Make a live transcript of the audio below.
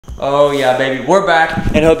Oh yeah, baby, we're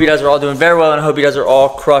back, and I hope you guys are all doing very well, and I hope you guys are all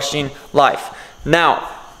crushing life. Now,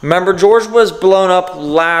 remember George was blown up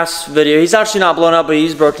last video. He's actually not blown up, but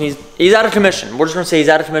he's broken. He's out of commission. We're just gonna say he's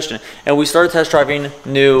out of commission. And we started test driving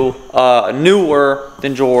newer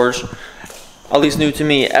than George, at least new to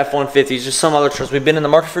me, F-150s, just some other trucks. We've been in the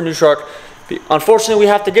market for a new truck. Unfortunately, we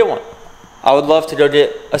have to get one. I would love to go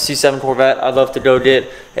get a C7 Corvette. I'd love to go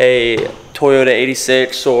get a Toyota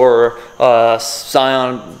 86 or a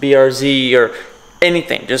Scion BRZ or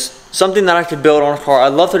anything. Just something that I could build on a car.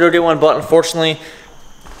 I'd love to go get one, but unfortunately,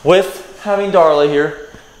 with having Darla here,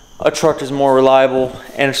 a truck is more reliable,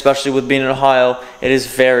 and especially with being in Ohio, it is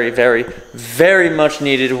very, very, very much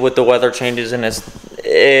needed with the weather changes, and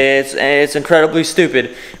it's incredibly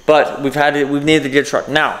stupid. But we've needed to get a truck.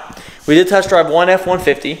 Now, we did test drive one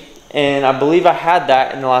F-150. And I believe I had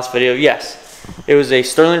that in the last video. Yes, it was a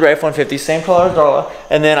Sterling Gray F-150, same color as Darla.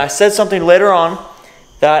 And then I said something later on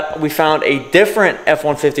that we found a different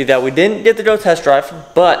F-150 that we didn't get to go test drive.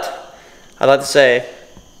 But I'd like to say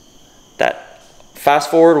that fast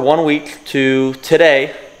forward 1 week to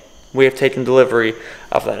today, we have taken delivery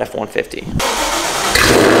of that F-150.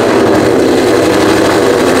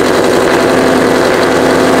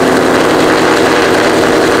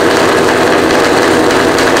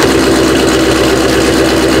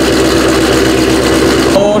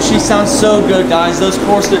 She sounds so good, guys. Those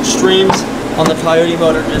Corsa Extremes on the Coyote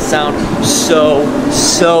motor just sound so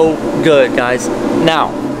good, guys.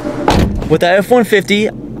 Now, with the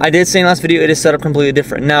F-150, I did say in the last video, it is set up completely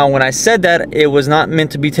different. Now, when I said that, it was not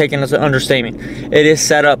meant to be taken as an understatement. It is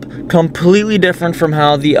set up completely different from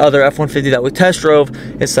how the other F-150 that we test drove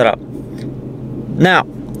is set up. Now,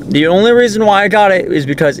 the only reason why I got it is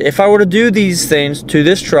because if I were to do these things to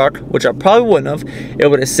this truck, which I probably wouldn't have, it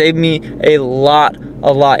would have saved me a lot,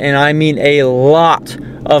 and I mean a lot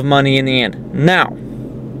of money in the end. Now,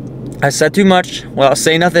 I said too much without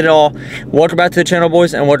saying nothing at all. Welcome back to the channel,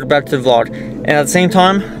 boys, and welcome back to the vlog. And at the same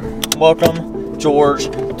time, welcome George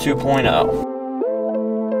 2.0.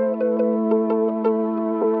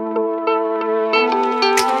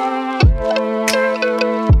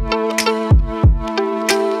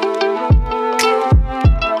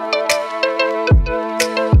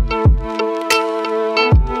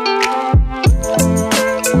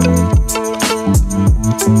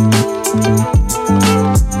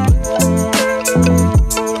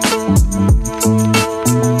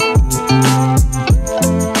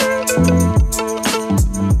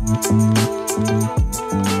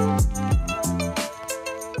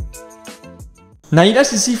 Now you guys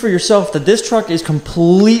can see for yourself that this truck is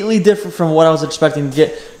completely different from what I was expecting to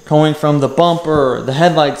get, going from the bumper, the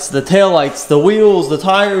headlights, the taillights, the wheels, the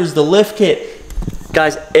tires, the lift kit.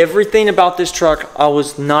 Guys, everything about this truck, I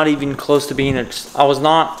was not even close to being, I was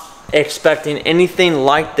not expecting anything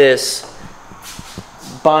like this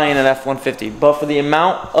buying an F-150. But for the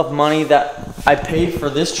amount of money that I paid for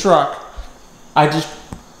this truck, I just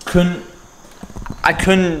couldn't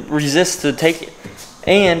resist to take it.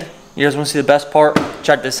 And you guys want to see the best part?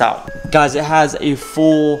 Check this out. Guys, it has a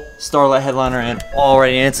full Starlight headliner in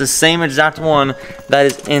already, and it's the same exact one that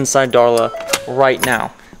is inside Darla right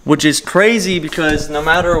now. Which is crazy because no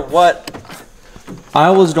matter what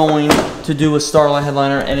I was going to do a Starlight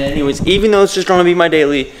headliner, and anyways, even though it's just going to be my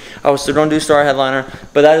daily, I was still going to do Starlight headliner.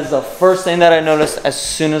 But that is the first thing that I noticed as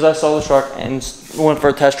soon as I saw the truck and went for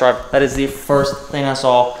a test drive. That is the first thing I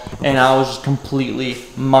saw, and I was just completely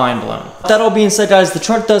mind blown. That all being said, guys, the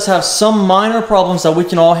truck does have some minor problems that we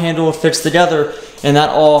can all handle and fix together, and that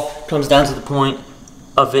all comes down to the point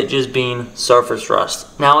of it just being surface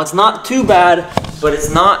rust. Now, it's not too bad, but it's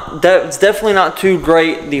definitely not too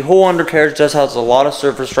great. The whole undercarriage just has a lot of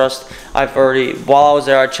surface rust. While I was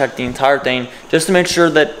there, I checked the entire thing just to make sure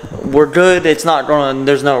that we're good. It's not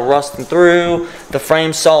there's no rusting through. The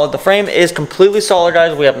frame's solid. The frame is completely solid,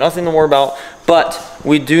 guys. We have nothing to worry about, but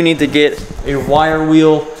we do need to get a wire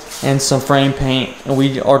wheel and some frame paint, and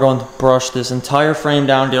we are going to brush this entire frame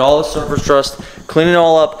down, get all the surface rust, clean it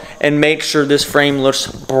all up, and make sure this frame looks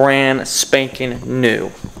brand spanking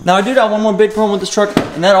new. Now, I do got one more big problem with this truck,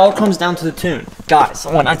 and that all comes down to the tune. Guys,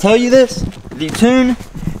 when I tell you this, the tune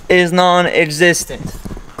is non-existent.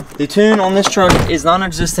 The tune on this truck is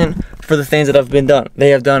non-existent for the things that have been done.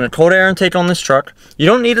 They have done a cold air intake on this truck. You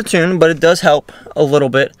don't need a tune, but it does help a little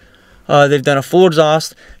bit. They've done a full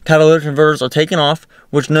exhaust. Catalytic converters are taken off,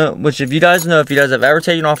 which if you guys know, if you guys have ever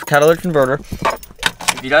taken off a catalytic converter,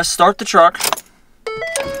 if you guys start the truck,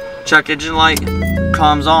 check engine light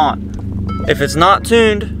comes on. If it's not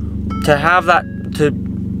tuned to have that,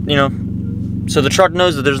 so the truck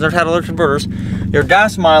knows that there's no catalytic converters, your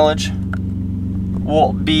gas mileage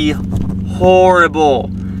will be horrible.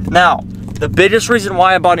 Now, the biggest reason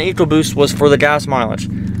why I bought an EcoBoost was for the gas mileage.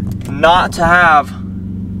 Not to have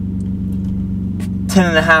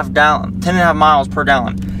 10.5 miles per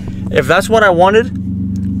gallon. If that's what I wanted,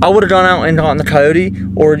 I would have gone out and gotten the Coyote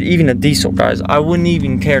or even a diesel, guys. I wouldn't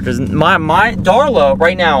even care, because my Darla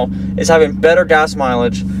right now is having better gas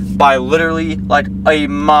mileage by literally like a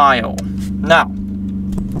mile. Now,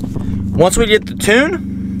 once we get the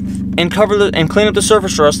tune and clean up the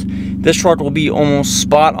surface rust, this truck will be almost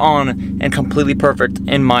spot on and completely perfect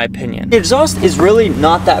in my opinion. The exhaust is really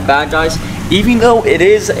not that bad, guys. Even though it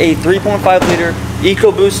is a 3.5 liter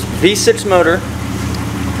EcoBoost V6 motor,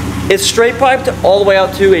 it's straight piped all the way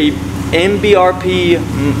out to a MBRP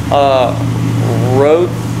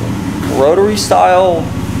rotary style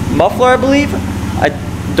muffler, I believe. I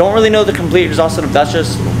don't really know the complete exhaust setup. That's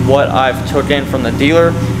just what I've took in from the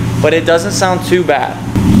dealer, but it doesn't sound too bad.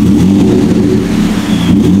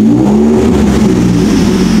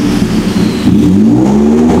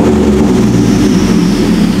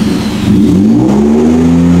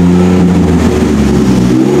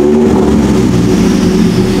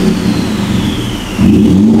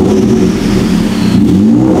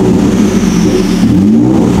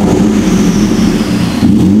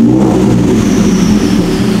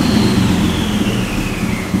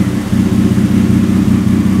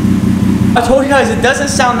 I told you guys it doesn't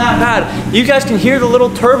sound that bad. You guys can hear the little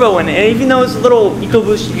turbo in it, and even though it's a little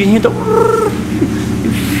EcoBoost, you can hear the.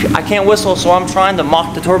 I can't whistle, so I'm trying to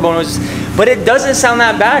mock the turbo noises, but it doesn't sound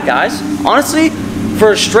that bad, guys. Honestly,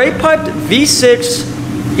 for a straight piped V6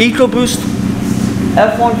 EcoBoost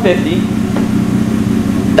f-150,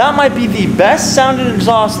 that might be the best sounding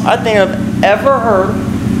exhaust I think I've ever heard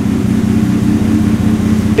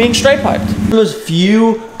being straight piped. Those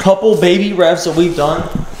few couple baby revs that we've done,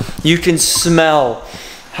 you can smell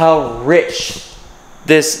how rich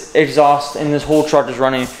this exhaust and this whole truck is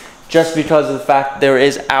running, just because of the fact there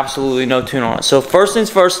is absolutely no tune on it. So first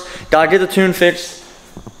things first, gotta get the tune fixed,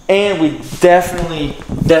 and we definitely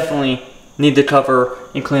need to cover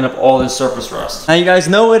and clean up all this surface rust. Now you guys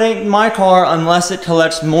know it ain't my car unless it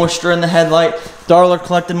collects moisture in the headlight. Darla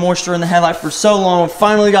collected moisture in the headlight for so long, we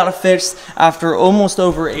finally got it fixed after almost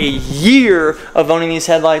over a year of owning these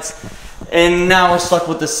headlights. And now we're stuck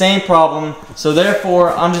with the same problem. So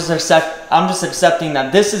therefore, I'm just accepting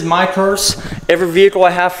that this is my curse. Every vehicle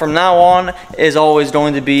I have from now on is always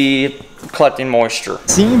going to be collecting moisture.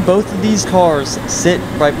 Seeing both of these cars sit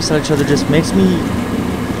right beside each other just makes me,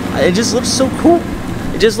 it just looks so cool.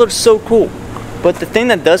 It just looks so cool. But the thing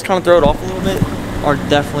that does kind of throw it off a little bit are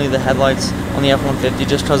definitely the headlights on the F-150,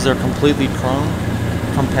 just because they're completely chrome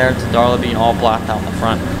compared to Darla being all blacked out in the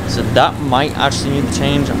front. So that might actually need to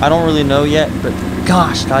change. I don't really know yet, but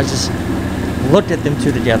gosh, guys, just look at them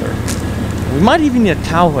two together. We might even need a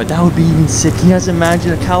cow hood. That would be even sick. Can you guys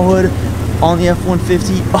imagine a cow hood on the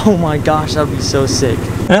F-150? Oh my gosh, that would be so sick.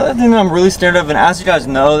 Another thing that I'm really scared of, and as you guys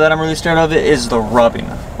know that I'm really scared of it, is the rubbing.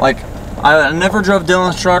 Like, I never drove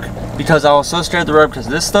Dylan's truck because I was so scared of the rub, because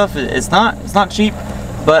this stuff, it's not cheap.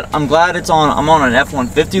 But I'm glad I'm on an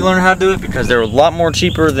F-150 learning how to do it, because they're a lot more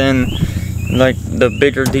cheaper than like the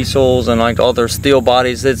bigger diesels and like all their steel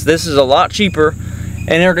bodies. This is a lot cheaper,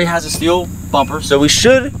 and it already has a steel bumper, so we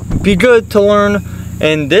should be good to learn.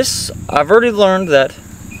 And this, I've already learned that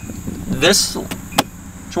this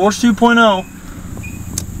George 2.0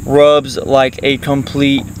 rubs like a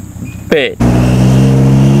complete bit.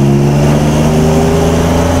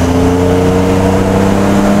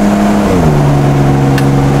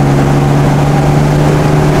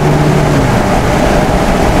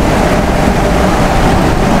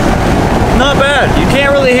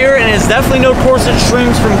 Definitely no corset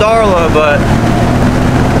strings from Darla, but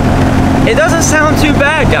it doesn't sound too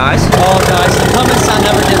bad, guys. Oh, guys, the Cummins sound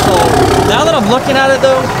never gets old. Now that I'm looking at it,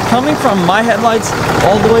 though, coming from my headlights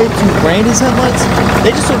all the way to Brandy's headlights,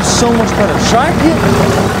 they just look so much better. Should I get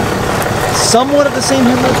somewhat of the same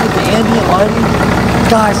headlights with the ambient lighting?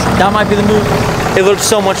 Guys, that might be the move. It looks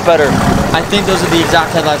so much better. I think those are the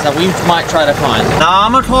exact headlights that we might try to find. Now,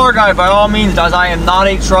 I'm a car guy by all means, guys. I am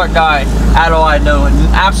not a truck guy at all. I know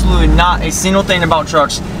absolutely not a single thing about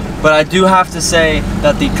trucks. But I do have to say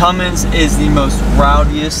that the Cummins is the most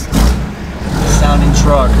rowdiest sounding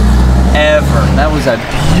truck ever. That was a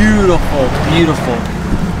beautiful, beautiful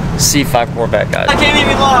C5 Corvette, guys. I can't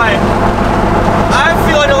even lie. I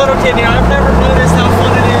feel like a little kid here. I've never noticed how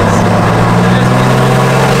fun it is.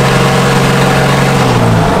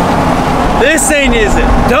 This thing is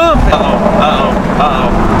dumb.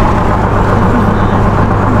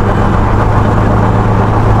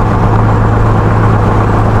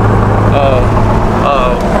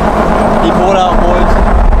 He pulled out, boys.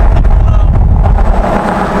 He pulled out.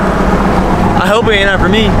 hope it ain't after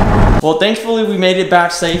me. Well, thankfully we made it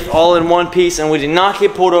back safe, all in one piece, and we did not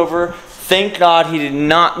get pulled over. Thank God he did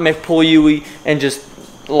not make pull Yui and just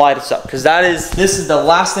light us up, because this is the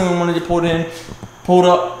last thing we wanted to pulled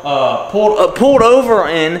over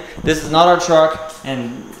in. This is not our truck,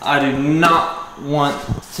 and I do not want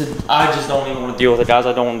to. I just don't even want to deal with it, guys.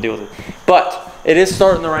 I don't want to deal with it. But it is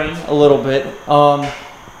starting to rain a little bit.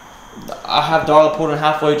 I have Darla pulled in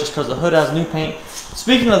halfway just because the hood has new paint.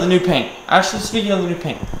 Speaking of the new paint,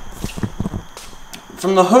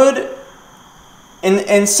 from the hood,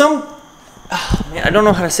 and some, man, I don't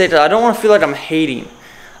know how to say that. I don't want to feel like I'm hating.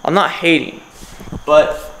 I'm not hating,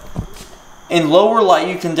 but in lower light,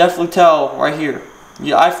 you can definitely tell right here.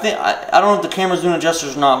 Yeah, I don't know if the camera's doing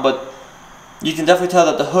adjusters or not, but you can definitely tell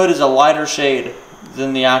that the hood is a lighter shade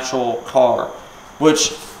than the actual car,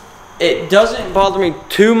 which it doesn't bother me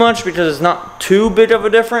too much because it's not too big of a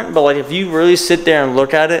difference. But like if you really sit there and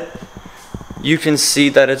look at it, you can see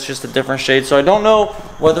that it's just a different shade. So I don't know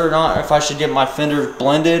whether or not if I should get my fenders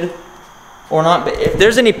blended or not. But if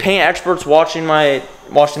there's any paint experts watching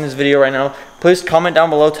this video right now, please comment down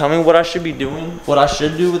below. Tell me what I should be doing, what I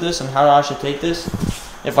should do with this, and how I should take this.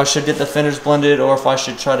 If I should get the fenders blended or if I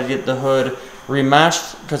should try to get the hood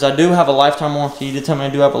rematched, because I do have a lifetime warranty. You did tell me I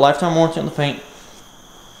do have a lifetime warranty on the paint.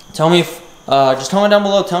 Tell me if just comment down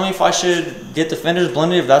below. Tell me if I should get the fenders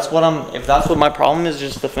blended. If that's what my problem is,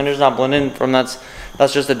 just the fenders not blending.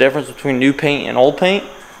 That's just the difference between new paint and old paint.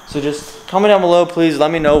 So just comment down below, please.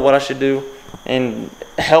 Let me know what I should do and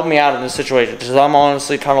help me out in this situation, because I'm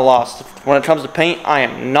honestly kind of lost. When it comes to paint, I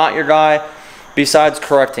am not your guy. Besides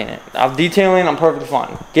correcting it, detailing, I'm perfectly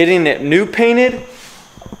fine. Getting it new painted,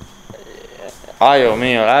 ayo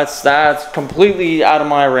mio, that's completely out of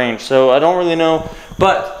my range. So I don't really know.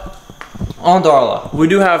 But on Darla, we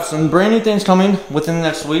do have some brand new things coming within the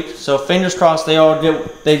next week. So fingers crossed they all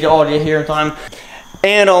get here in time,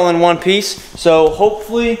 and all in one piece. So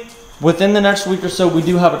hopefully within the next week or so, we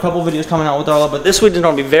do have a couple videos coming out with Darla. But this week is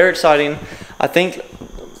going to be very exciting. I think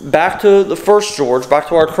back to the first George, back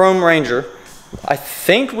to our Chrome Ranger. I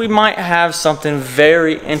think we might have something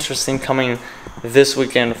very interesting coming this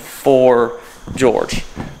weekend for George.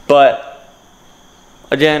 But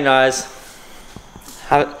again, guys,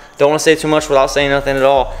 don't want to say too much without saying nothing at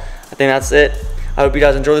all. I think that's it. I hope you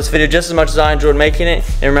guys enjoyed this video just as much as I enjoyed making it.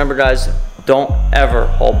 And remember, guys, don't ever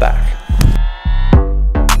hold back.